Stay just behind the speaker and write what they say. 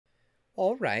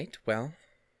All right, well,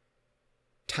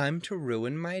 time to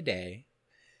ruin my day.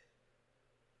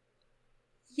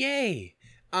 Yay!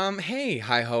 Hey,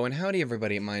 hi-ho, and howdy,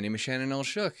 everybody. My name is Shannon L.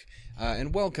 Shook,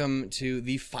 and welcome to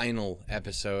the final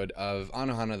episode of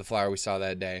Anohana, the flower we saw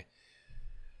that day.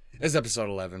 It's episode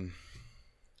 11.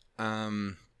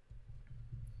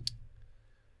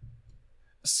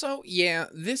 So, yeah,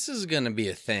 this is gonna be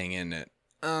a thing, isn't it?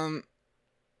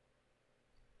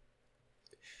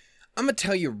 I'm gonna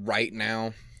tell you right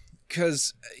now,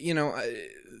 because,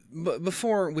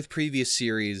 before, with previous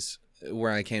series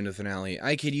where I came to the finale,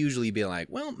 I could usually be like,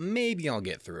 well, maybe I'll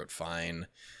get through it fine.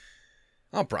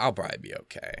 I'll probably be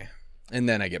okay. And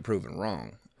then I get proven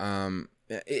wrong. I've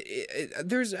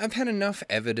had enough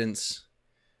evidence,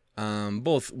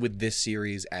 both with this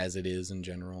series as it is in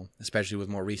general, especially with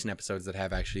more recent episodes that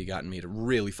have actually gotten me to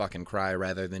really fucking cry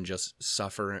rather than just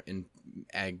suffer in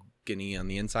agony on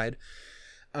the inside.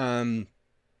 I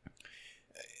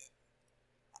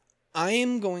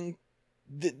am going...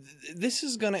 This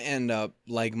is going to end up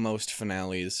like most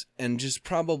finales and just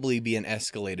probably be an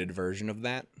escalated version of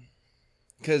that.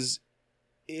 Because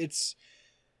it's...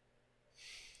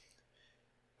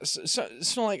 So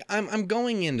like, I'm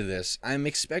going into this. I'm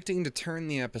expecting to turn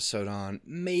the episode on,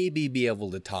 maybe be able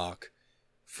to talk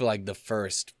for like the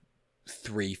first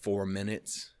 3-4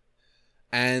 minutes.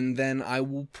 And then I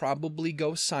will probably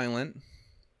go silent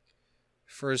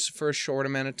for a short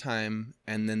amount of time,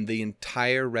 and then the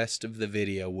entire rest of the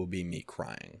video will be me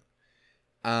crying.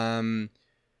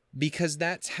 Because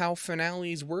that's how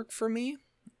finales work for me,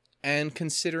 and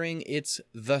considering it's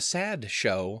the sad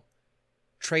show,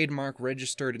 trademark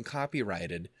registered and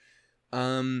copyrighted,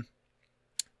 it's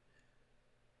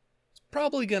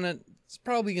probably gonna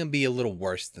be a little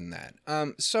worse than that.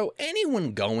 So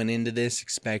anyone going into this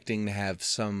expecting to have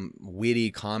some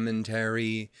witty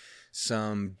commentary,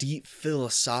 some deep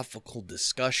philosophical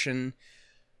discussion,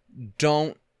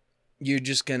 you're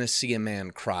just gonna see a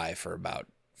man cry for about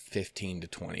 15 to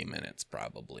 20 minutes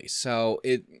probably. So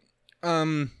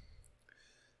there's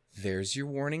your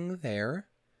warning there.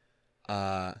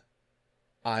 I'm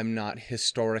not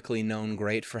historically known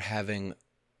great for having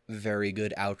very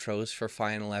good outros for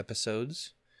final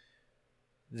episodes.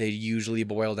 They usually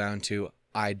boil down to,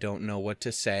 I don't know what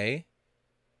to say.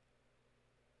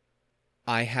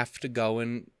 I have to go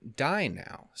and die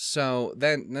now. So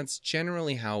that's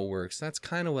generally how it works. That's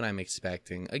kind of what I'm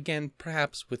expecting. Again,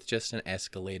 perhaps with just an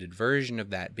escalated version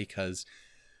of that, because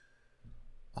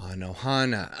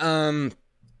Anohana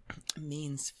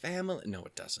means family. No,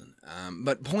 it doesn't.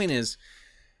 But point is,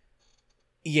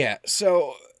 yeah,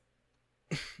 so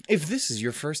if this is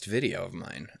your first video of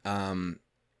mine,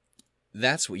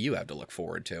 that's what you have to look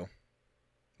forward to.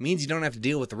 Means you don't have to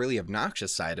deal with the really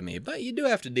obnoxious side of me, but you do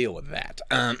have to deal with that.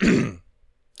 But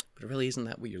really, isn't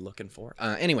that what you're looking for?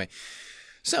 Anyway,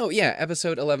 so yeah,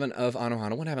 episode 11 of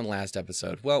Anohana. What happened last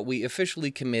episode? Well, we officially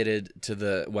committed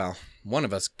to one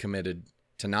of us committed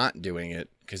to not doing it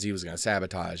because he was going to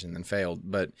sabotage and then failed.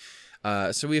 But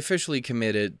so we officially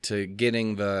committed to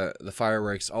getting the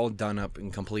fireworks all done up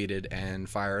and completed and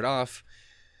fired off,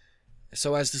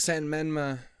 so as to send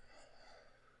Menma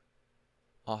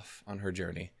off on her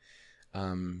journey,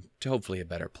 to hopefully a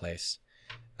better place.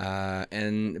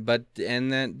 And that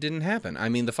didn't happen. I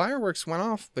mean, the fireworks went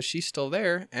off, but she's still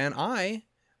there, and I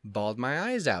bawled my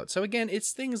eyes out. So again,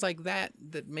 it's things like that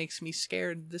that makes me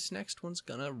scared this next one's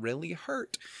gonna really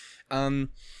hurt.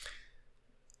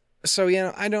 So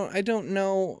yeah, I don't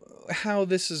know how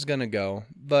this is gonna go,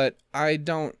 but I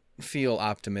don't feel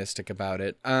optimistic about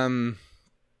it.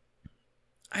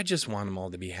 I just want them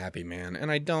all to be happy, man, and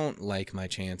I don't like my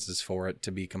chances for it,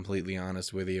 to be completely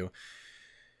honest with you.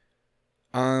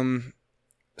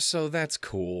 So that's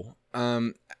cool.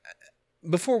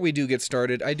 Before we do get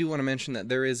started, I do want to mention that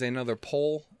there is another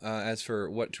poll as for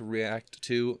what to react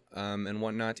to and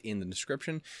whatnot in the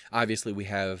description. Obviously, we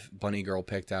have Bunny Girl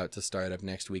picked out to start up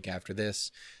next week after this,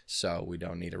 so we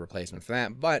don't need a replacement for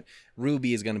that. But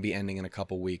Ruby is going to be ending in a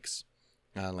couple weeks,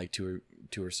 like two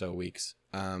or so weeks.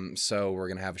 So we're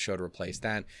going to have a show to replace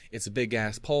that. It's a big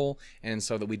ass poll, and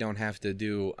so that we don't have to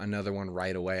do another one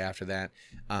right away after that,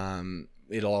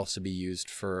 it'll also be used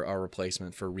for our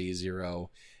replacement for ReZero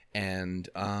and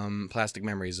Plastic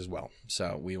Memories as well.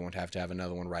 So we won't have to have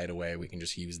another one right away. We can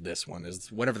just use this one as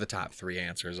whatever the top 3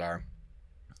 answers are.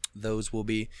 Those will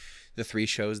be the 3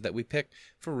 shows that we pick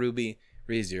for Ruby,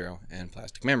 ReZero, and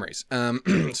Plastic Memories.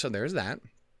 So there's that.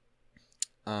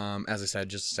 As I said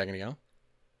just a second ago,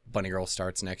 Bunny Girl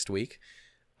starts next week.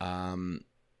 So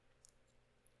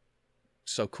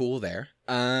cool there.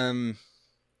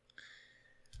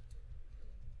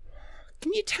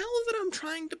 Can you tell that I'm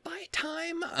trying to buy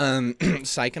time?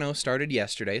 Psychono started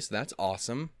yesterday, so that's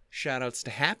awesome. Shoutouts to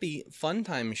happy, fun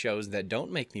time shows that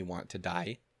don't make me want to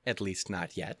die. At least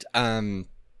not yet.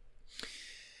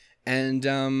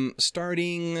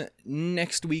 Starting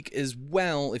next week as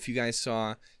well, if you guys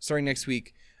saw, starting next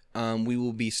week, we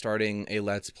will be starting a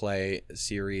Let's Play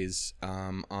series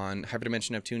on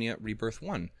Hyperdimension Neptunia Rebirth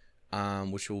 1,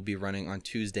 which will be running on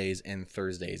Tuesdays and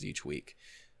Thursdays each week.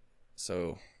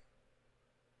 So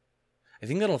I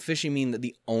think that'll officially mean that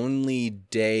the only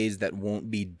days that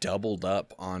won't be doubled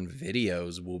up on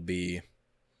videos will be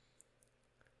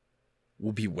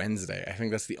Wednesday. I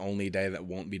think that's the only day that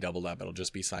won't be doubled up. It'll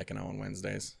just be Psychono on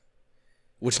Wednesdays.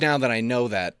 Which, now that I know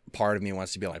that, part of me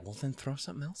wants to be like, well, then throw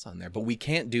something else on there. But we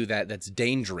can't do that. That's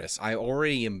dangerous. I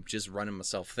already am just running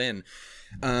myself thin.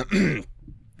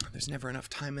 There's never enough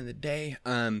time in the day.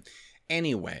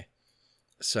 Anyway.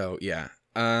 So, yeah.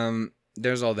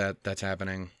 There's all that's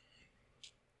happening.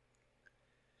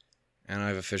 And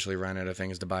I've officially run out of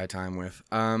things to buy time with.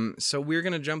 So we're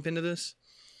going to jump into this.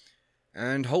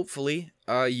 And hopefully,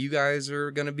 you guys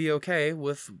are going to be okay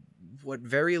with what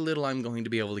very little I'm going to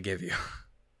be able to give you.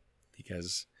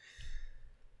 Because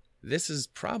this is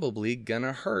probably going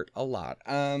to hurt a lot.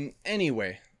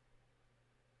 Anyway.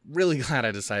 Really glad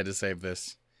I decided to save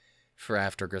this for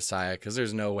after Grisaya, because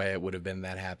there's no way it would have been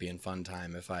that happy and fun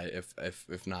time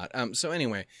if not. So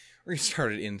anyway, we're going to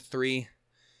start it in 3,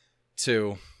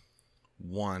 2,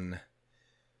 1,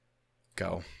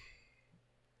 go.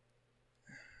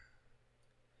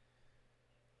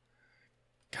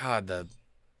 God, the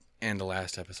end of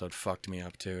last episode fucked me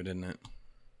up too, didn't it?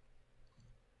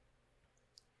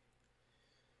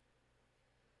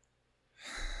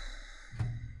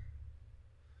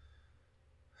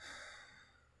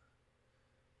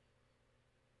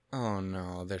 Oh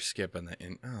no, they're skipping the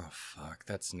in. Oh fuck,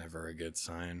 that's never a good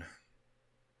sign.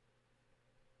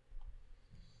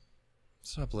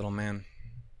 What's up, little man?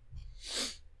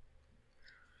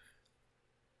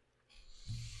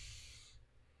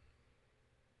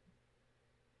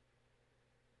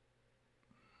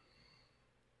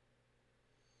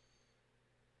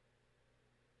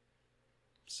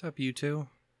 What's up, you two?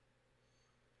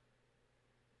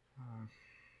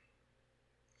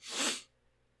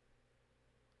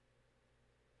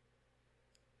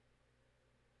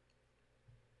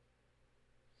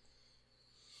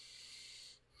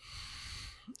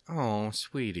 Oh,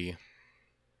 sweetie.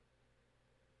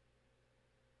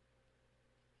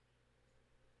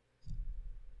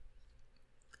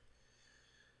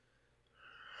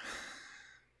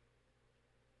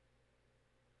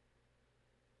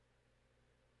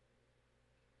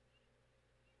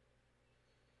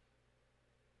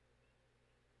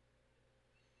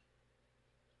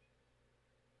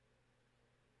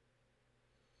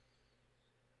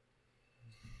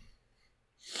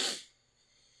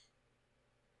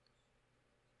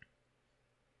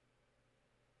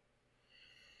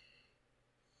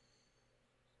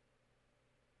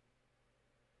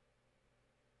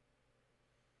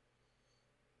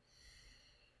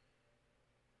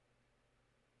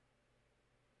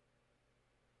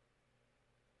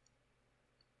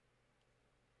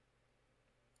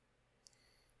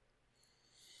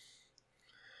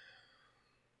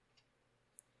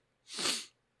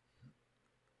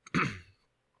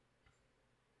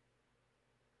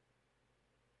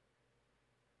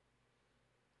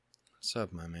 What's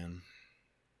up, my man?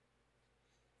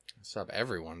 What's up,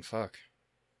 everyone? Fuck.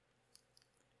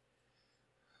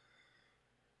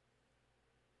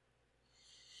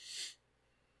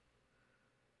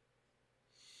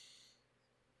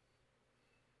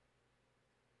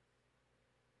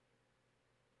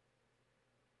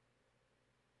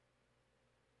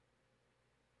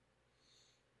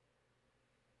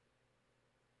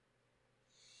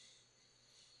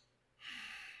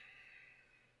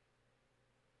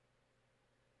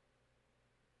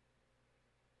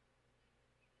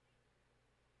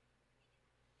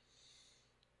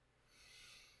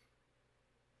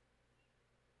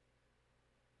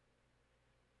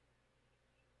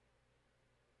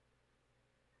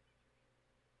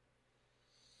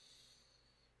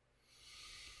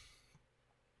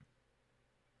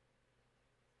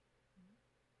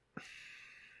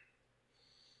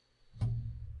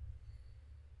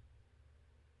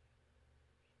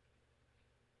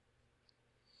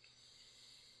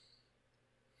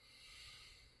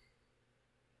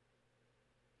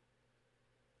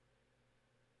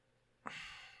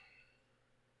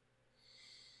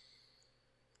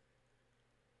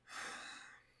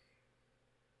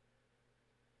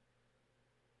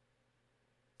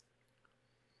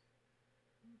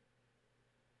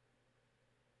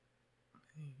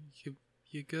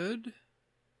 You good?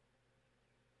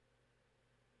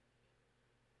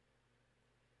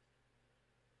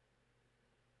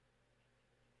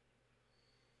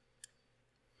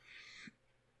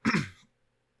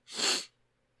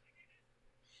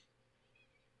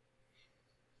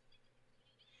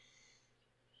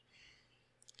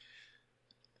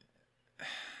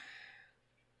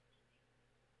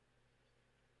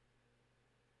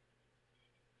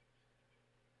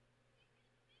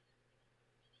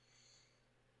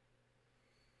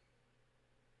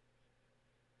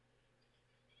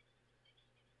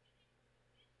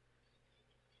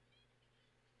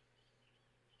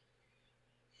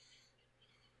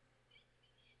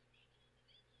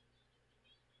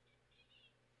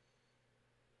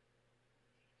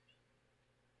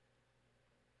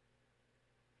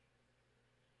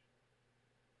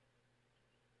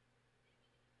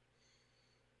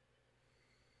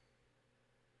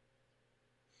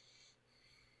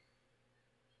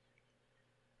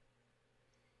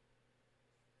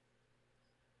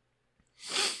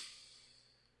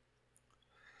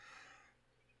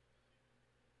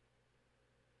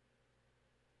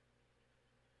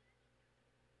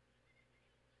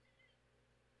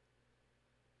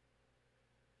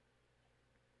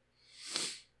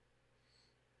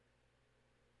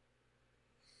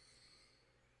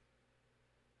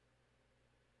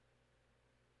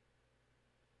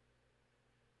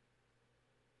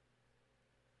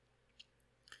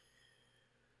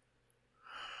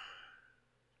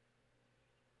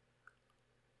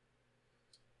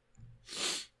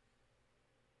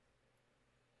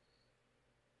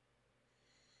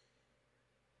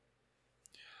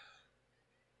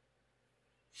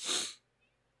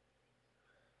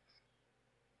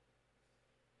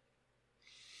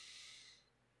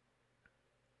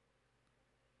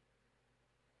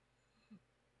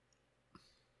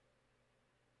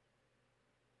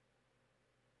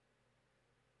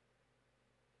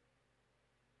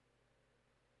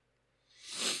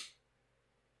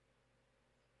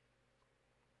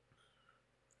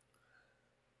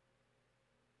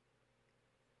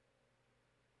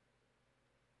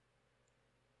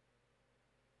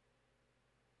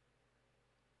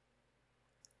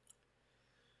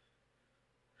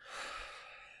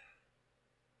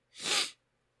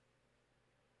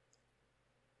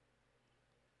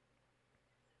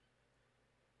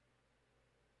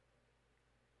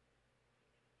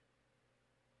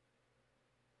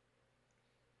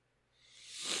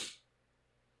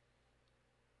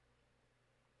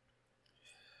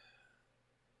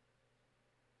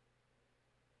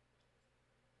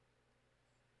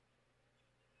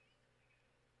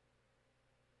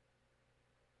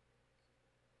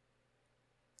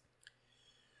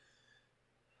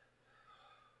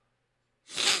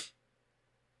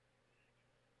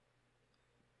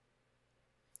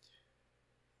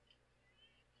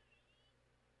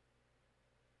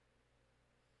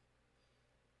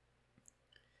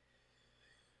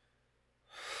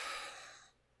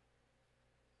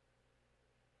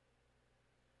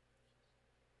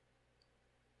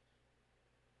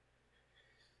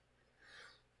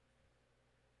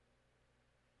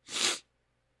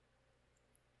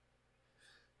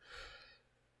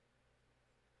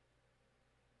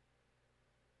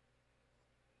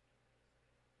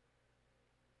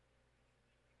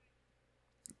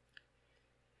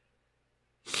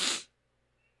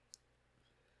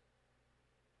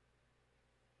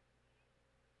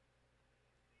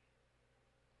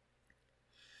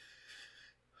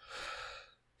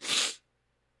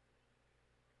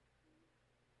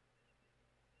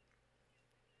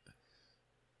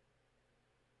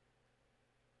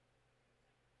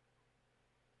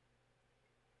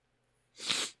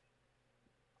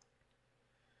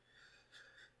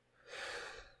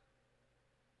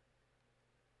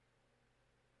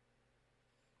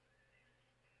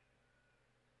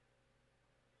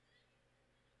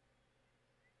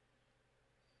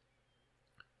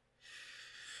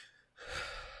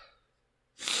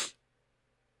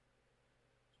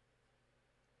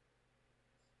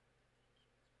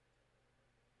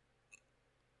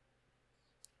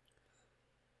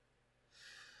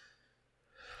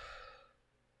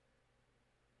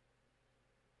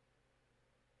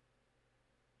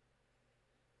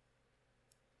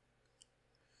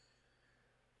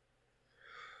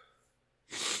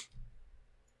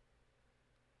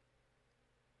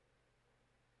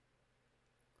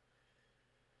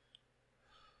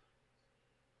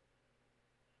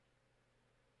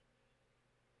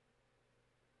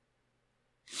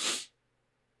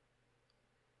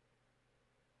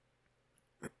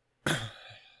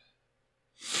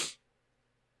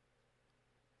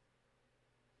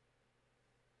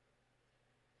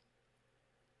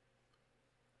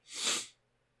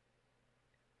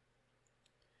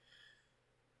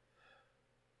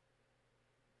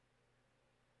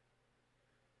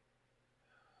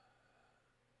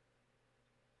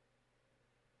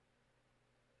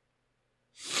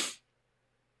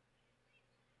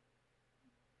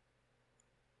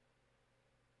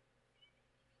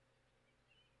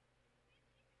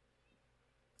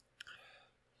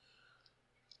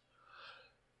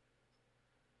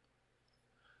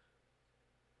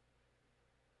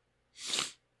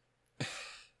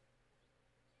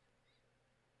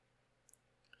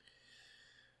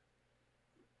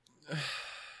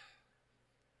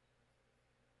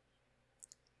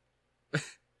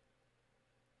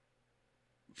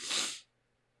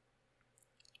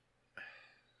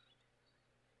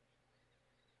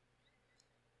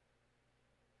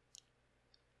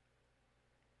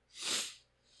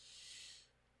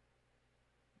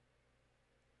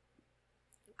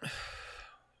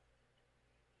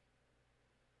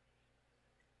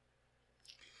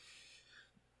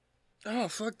 Oh,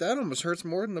 fuck, that almost hurts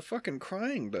more than the fucking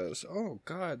crying does. Oh,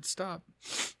 God, stop.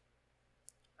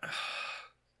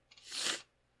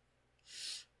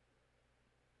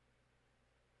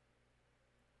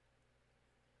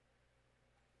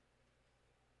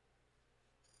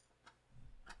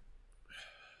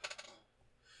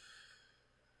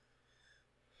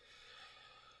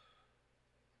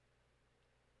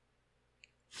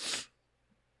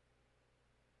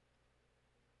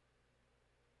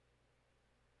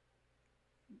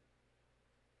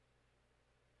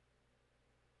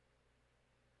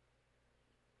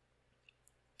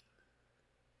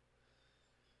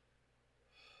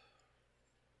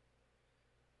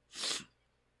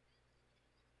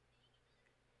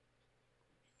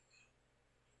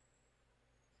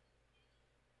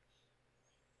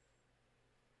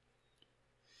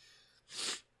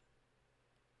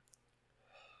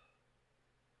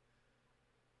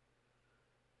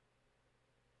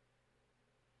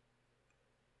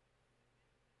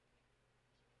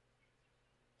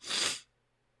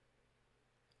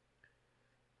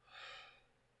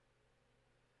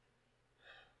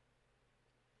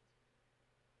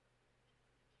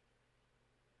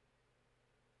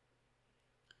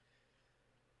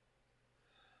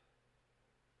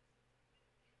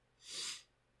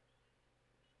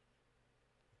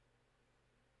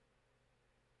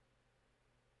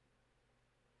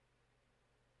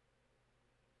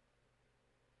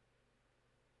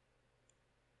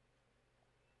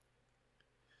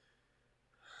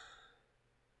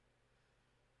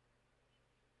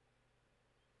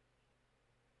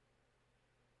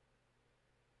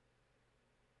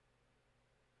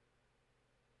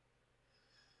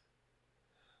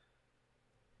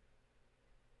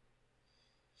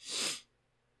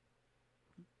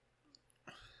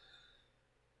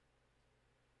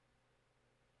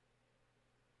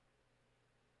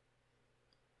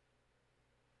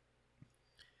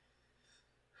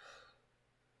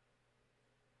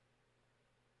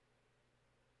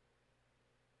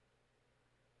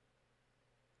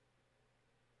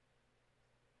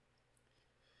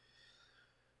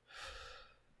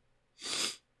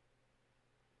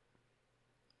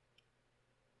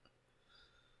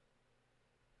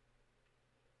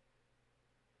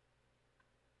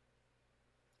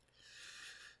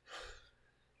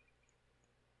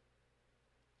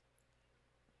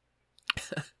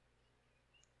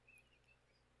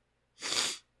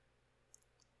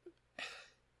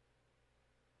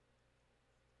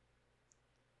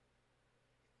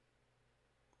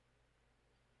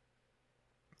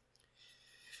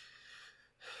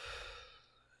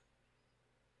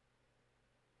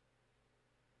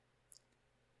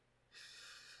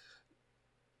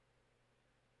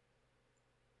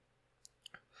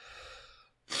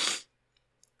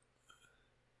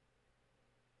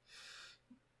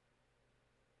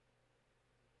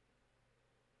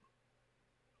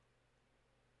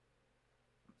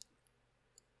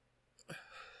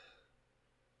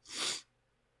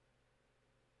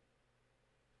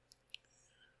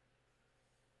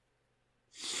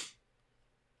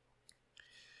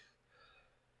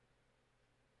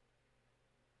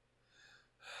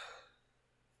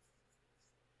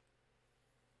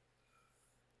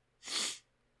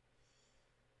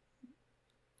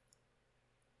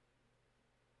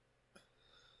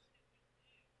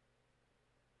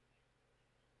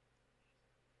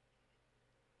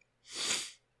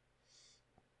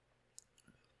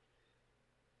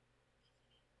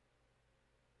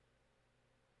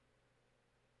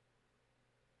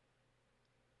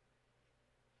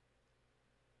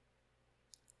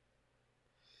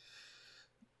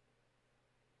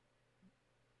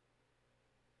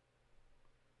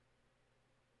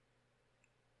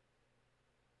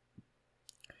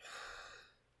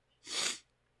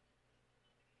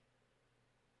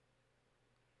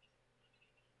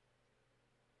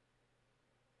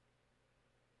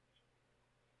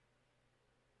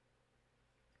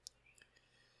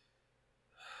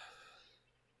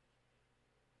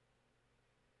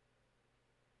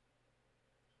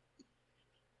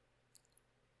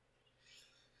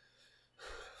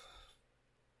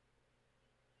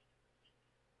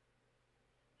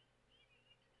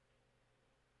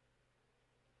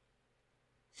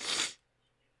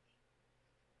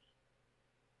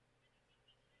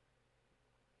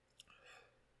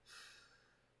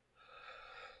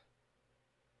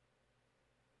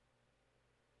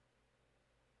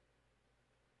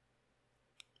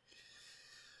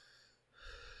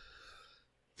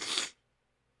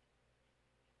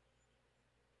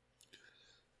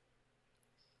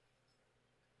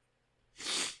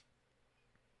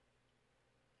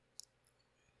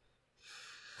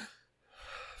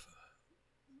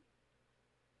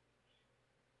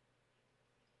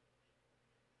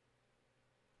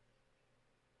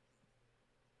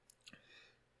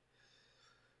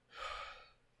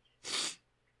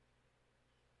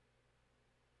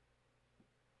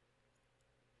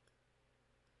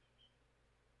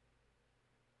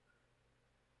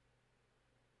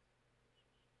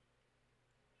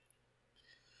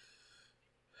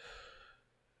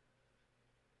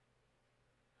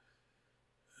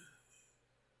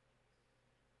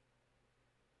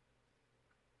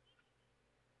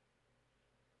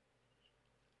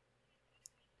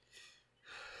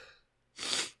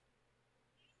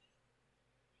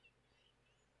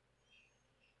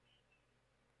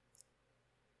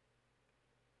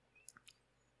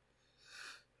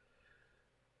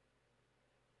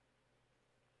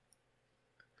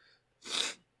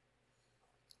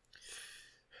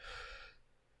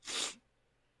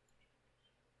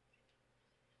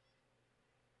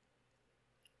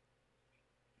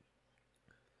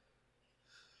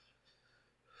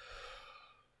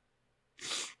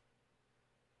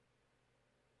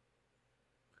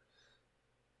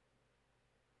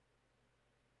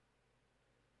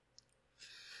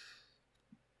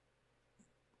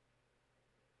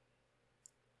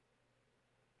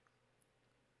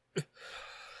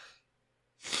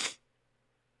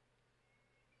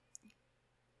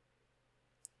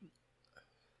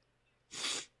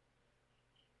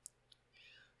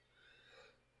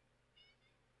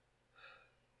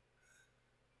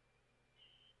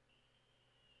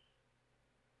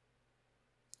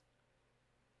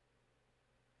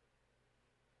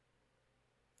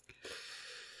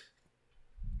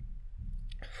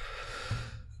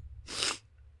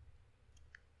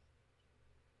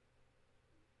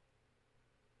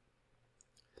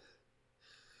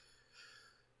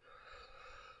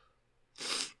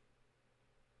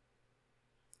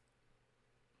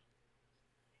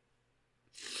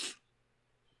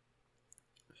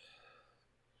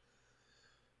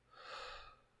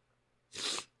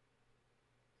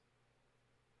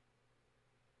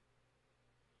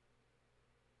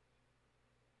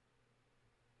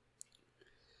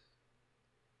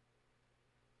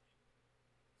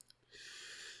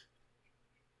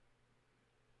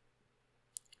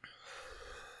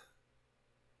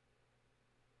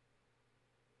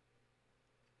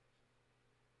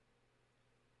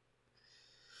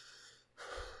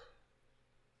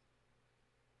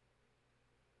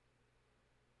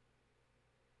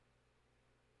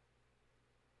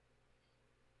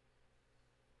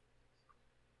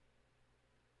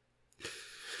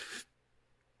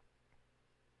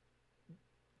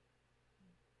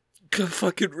 I'm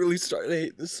fucking really starting to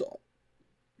hate this song.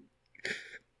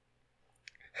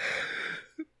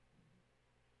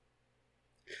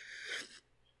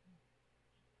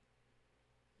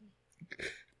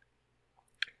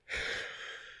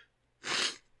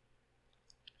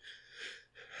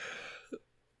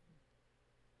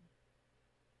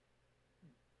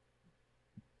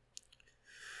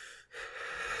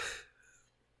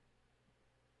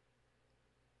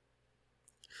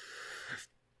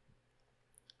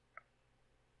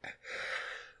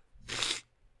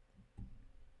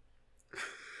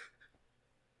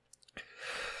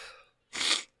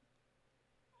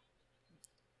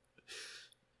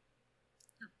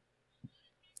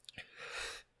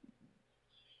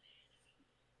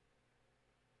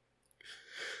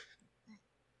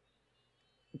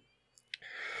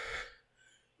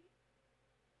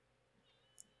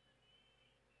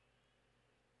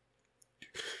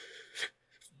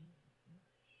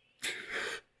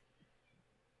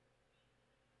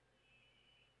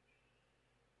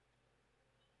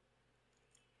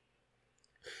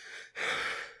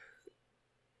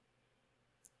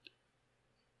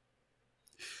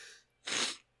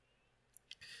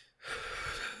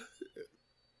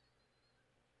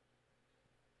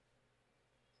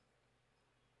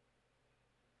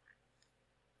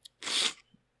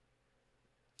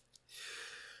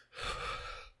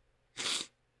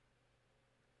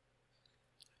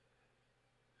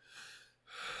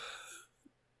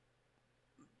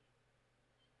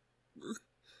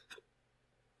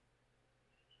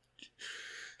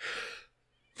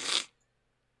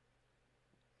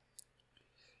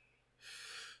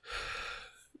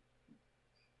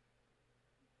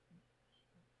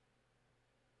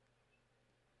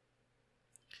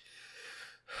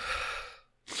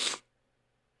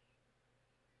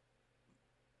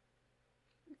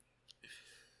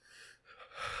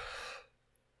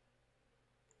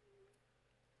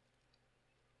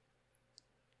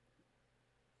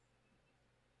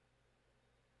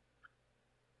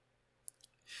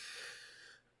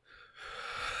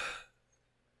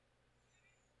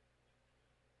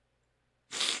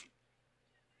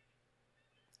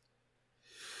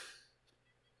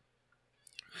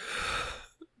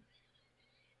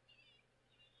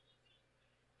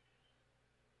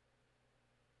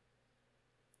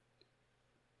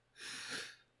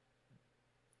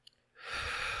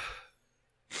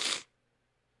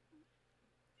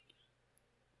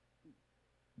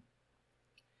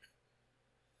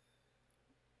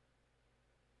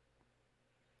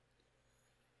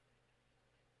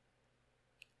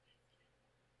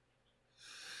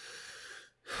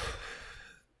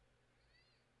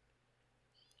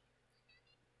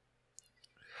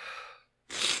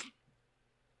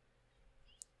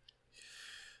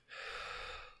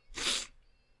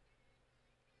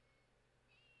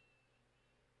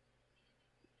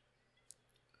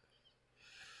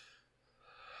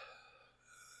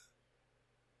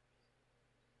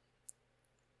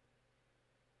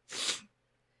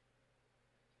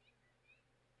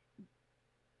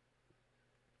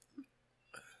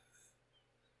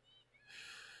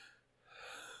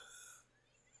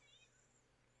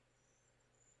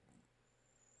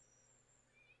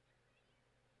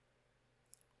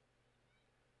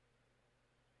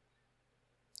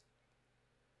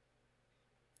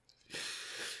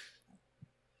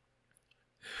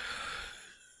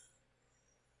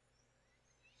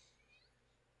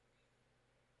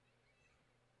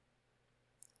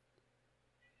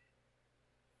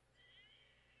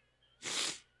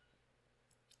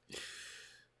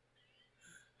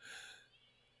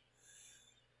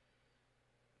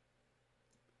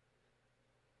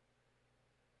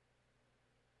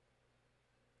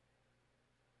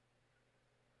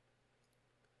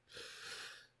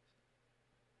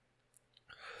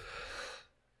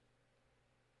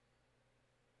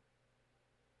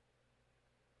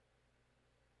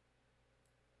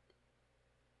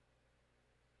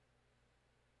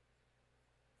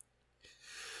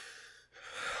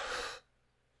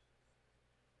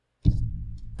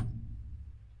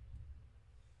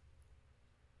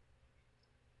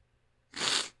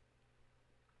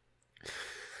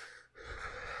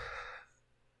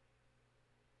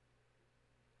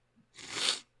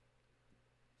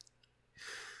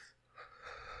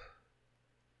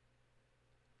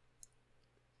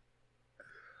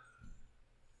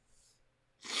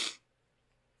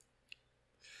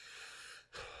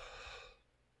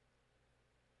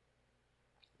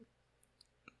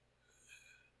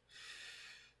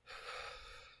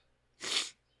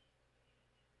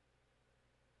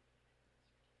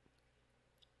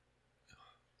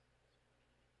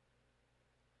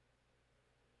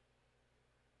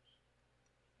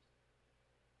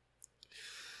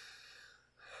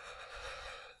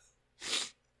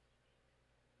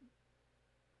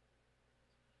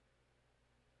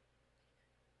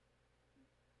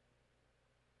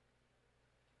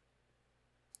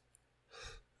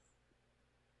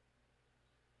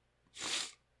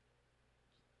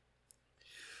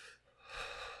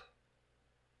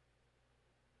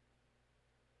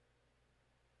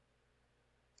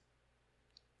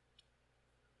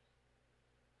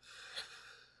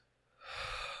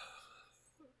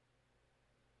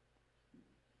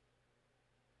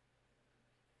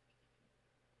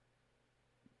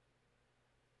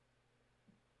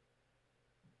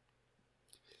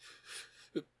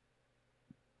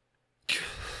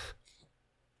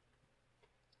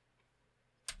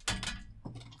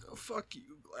 Fuck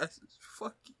you, glasses.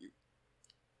 Fuck you.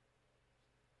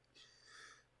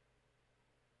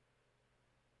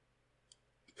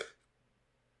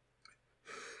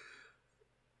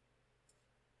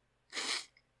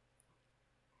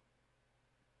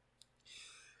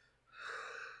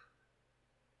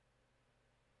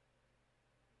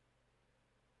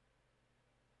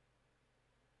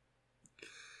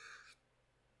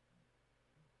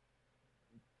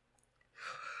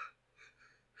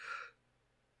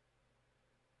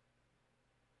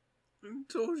 I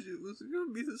told you it was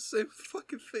gonna be the same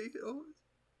fucking thing always.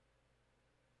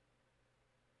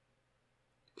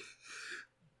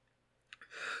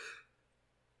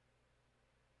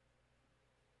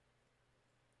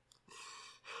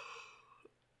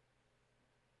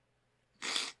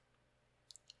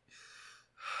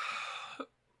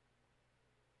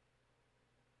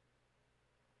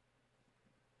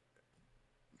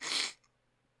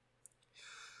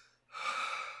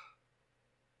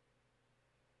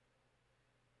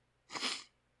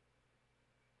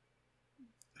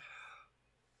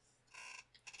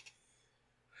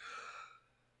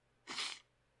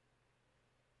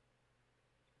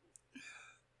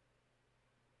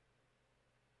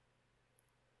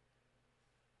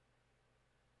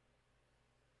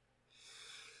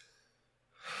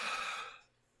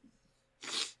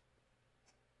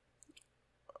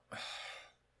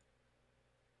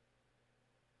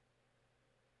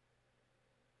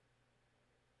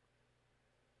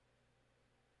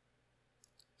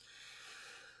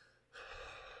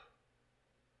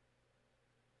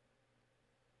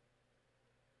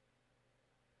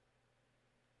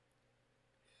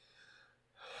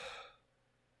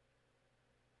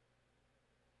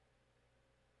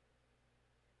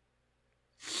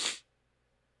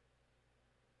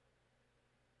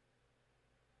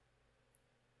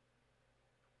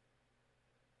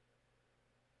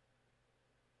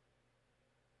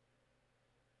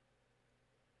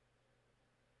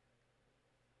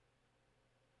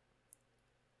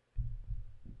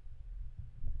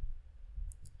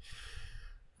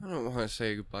 I don't want to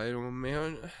say goodbye to him,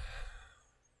 man.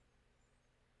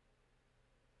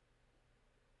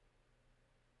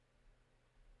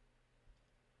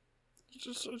 I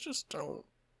just don't.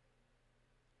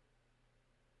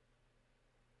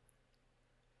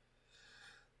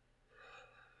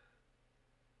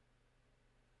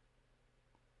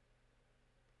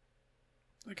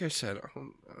 Like I said, I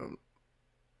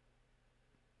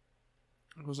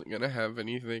wasn't gonna have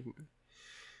anything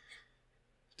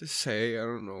to say. I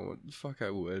don't know what the fuck I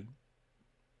would.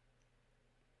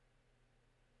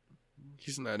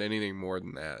 He's not anything more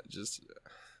than that. Just,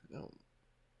 no.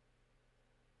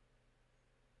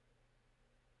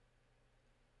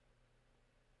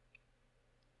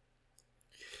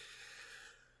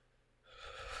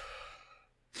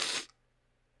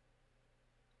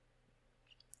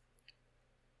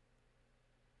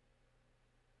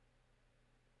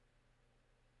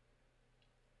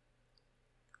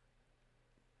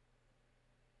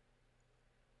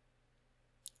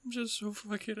 I'm just so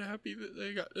fucking happy that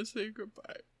they got to say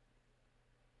goodbye.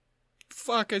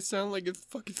 Fuck, I sound like a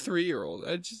fucking 3-year-old.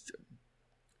 I just...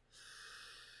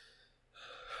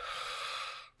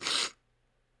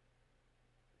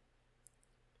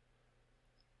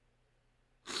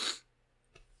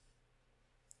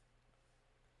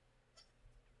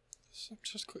 I'm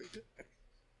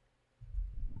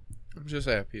just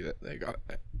happy that they got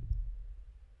that.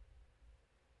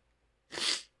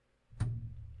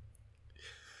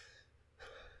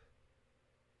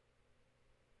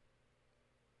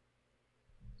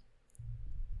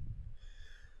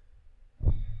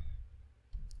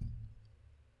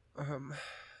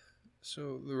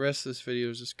 So the rest of this video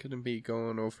is just gonna be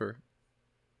going over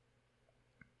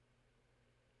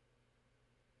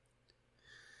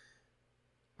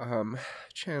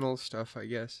channel stuff, I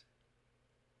guess.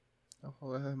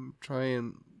 I'll try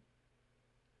and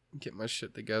get my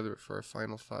shit together for a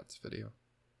final thoughts video,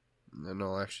 and then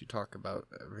I'll actually talk about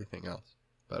everything else.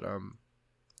 But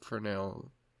for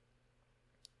now,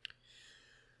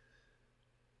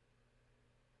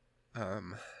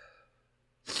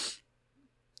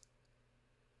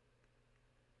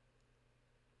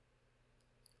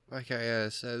 like I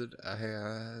said,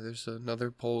 there's another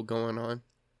poll going on.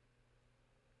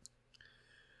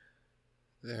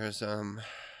 There's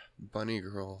Bunny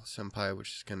Girl Senpai,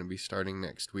 which is gonna be starting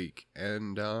next week,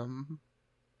 and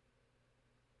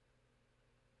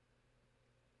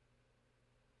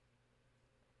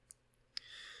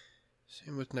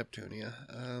same with Neptunia.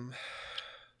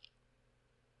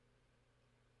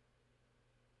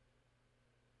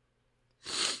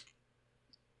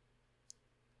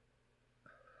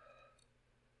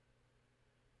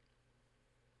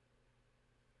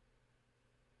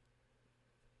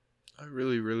 I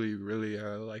really, really, really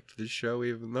liked this show,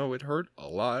 even though it hurt a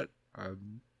lot.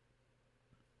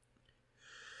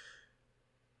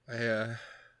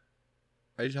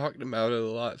 I talked about it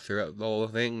a lot throughout the whole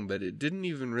thing, but it didn't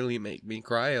even really make me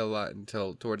cry a lot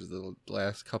until towards the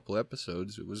last couple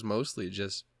episodes. It was mostly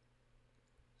just...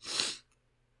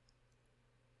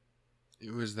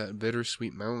 It was that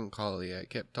bittersweet melancholy I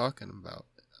kept talking about.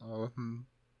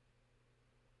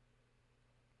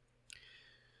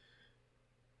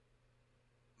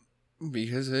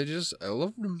 Because I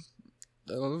loved them.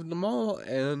 I loved them all,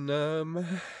 and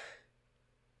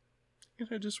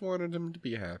I just wanted them to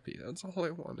be happy. That's all I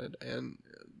wanted, and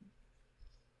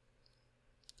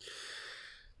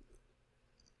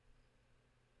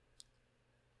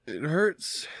it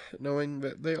hurts knowing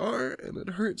that they are, and it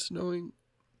hurts knowing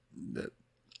that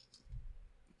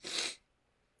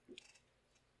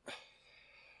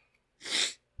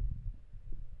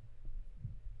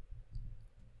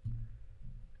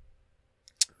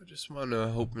I just want to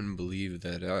hope and believe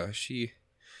that she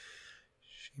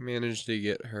managed to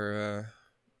get her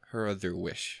other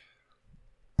wish.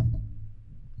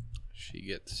 She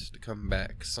gets to come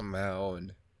back somehow,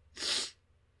 and that's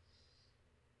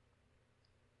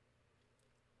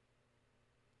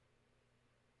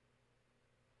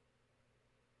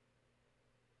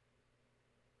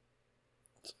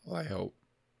all I hope.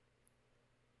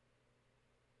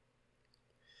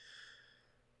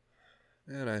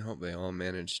 And I hope they all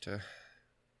manage to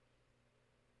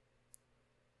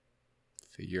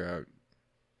figure out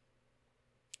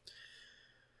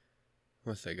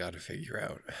what they gotta figure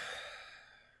out.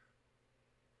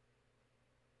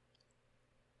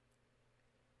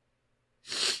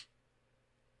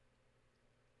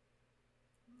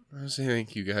 I want to say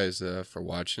thank you guys for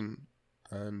watching,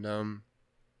 and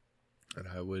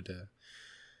I would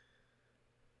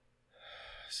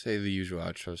say the usual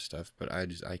outro stuff, but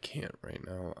I can't right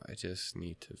now. I just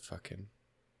need to fucking...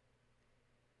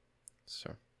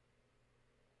 So,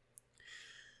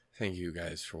 thank you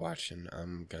guys for watching.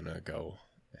 I'm gonna go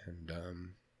and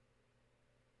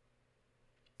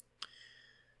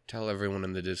tell everyone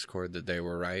in the Discord that they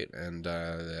were right, and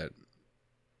that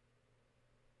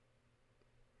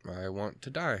I want to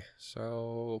die.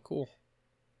 So, cool.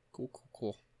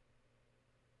 Cool.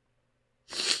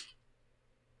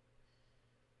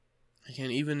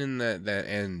 Again, even in that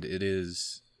end, it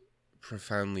is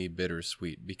profoundly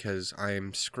bittersweet, because I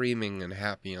am screaming and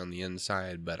happy on the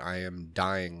inside, but I am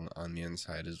dying on the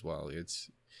inside as well. It's...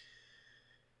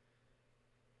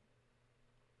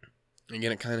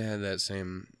 Again, it kind of had that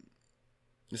same...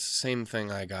 It's the same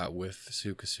thing I got with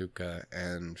Suka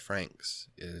and Frank's,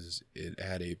 is it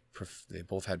had they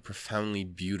both had profoundly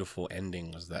beautiful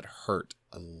endings that hurt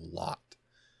a lot.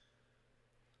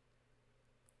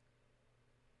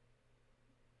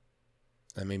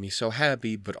 That made me so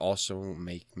happy, but also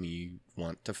make me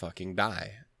want to fucking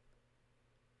die.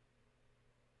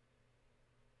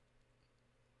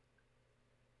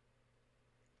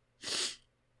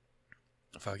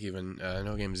 Fuck, even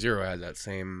No Game Zero had that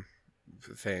same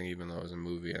thing, even though it was a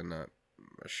movie and not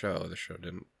a show. The show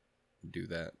didn't do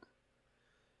that.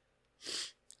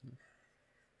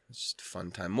 It's just a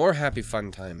fun time. More happy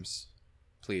fun times.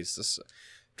 Please.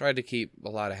 Tried to keep a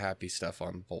lot of happy stuff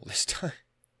on bowl this time.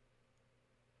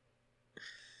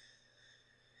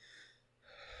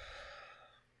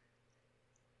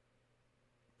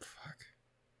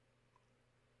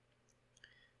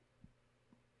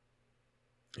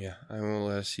 Yeah, I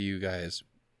will see you guys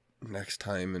next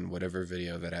time in whatever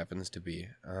video that happens to be.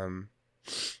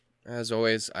 As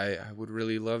always, I would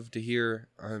really love to hear,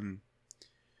 I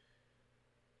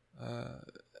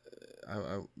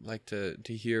like to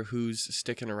hear who's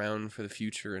sticking around for the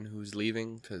future and who's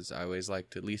leaving, because I always like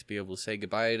to at least be able to say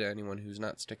goodbye to anyone who's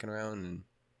not sticking around, and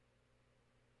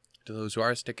to those who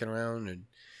are sticking around, and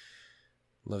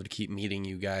love to keep meeting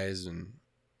you guys and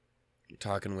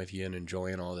talking with you and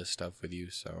enjoying all this stuff with you.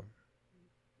 So,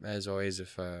 as always,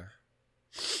 if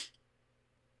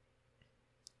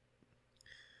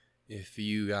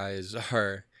you guys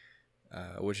are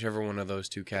whichever one of those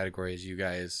two categories you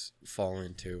guys fall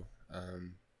into,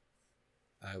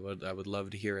 I would love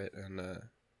to hear it. And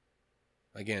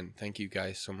again, thank you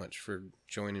guys so much for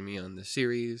joining me on the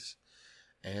series,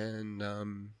 and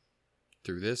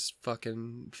through this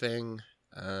fucking thing.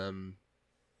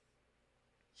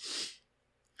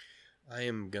 I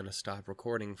am gonna stop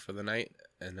recording for the night,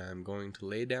 and I'm going to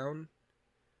lay down,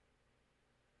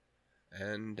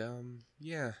 and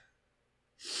yeah,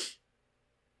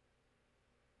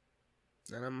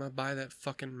 and I'm gonna buy that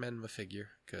fucking Menma figure,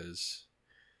 cause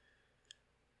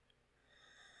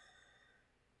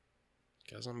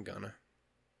I'm gonna.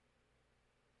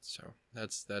 So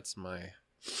that's my.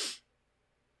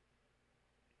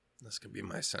 That's gonna be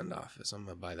my send off. Is I'm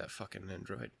gonna buy that fucking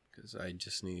Android because I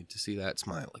just need to see that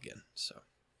smile again. So.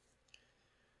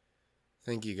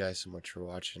 Thank you guys so much for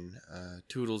watching.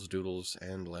 Toodles, doodles,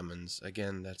 and lemons.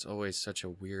 Again, that's always such a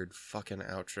weird fucking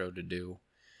outro to do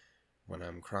when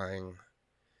I'm crying.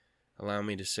 Allow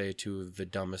me to say two of the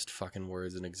dumbest fucking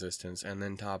words in existence, and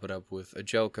then top it up with a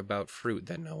joke about fruit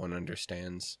that no one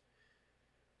understands,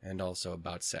 and also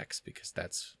about sex, because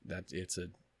it's a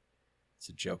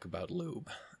joke about lube.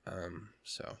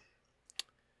 So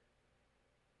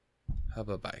how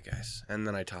about bye, guys? And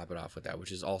then I top it off with that,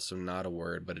 which is also not a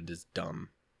word, but it is dumb.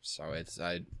 So I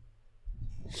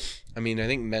mean, I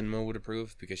think Menma would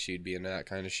approve because she'd be into that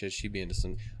kind of shit. She'd be into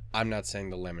some. I'm not saying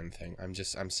the lemon thing. I'm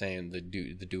saying the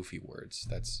doofy words.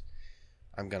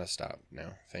 I'm gonna stop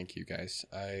now. Thank you guys.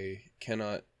 I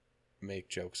cannot make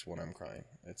jokes when I'm crying.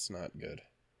 It's not good.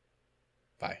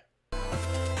 Bye.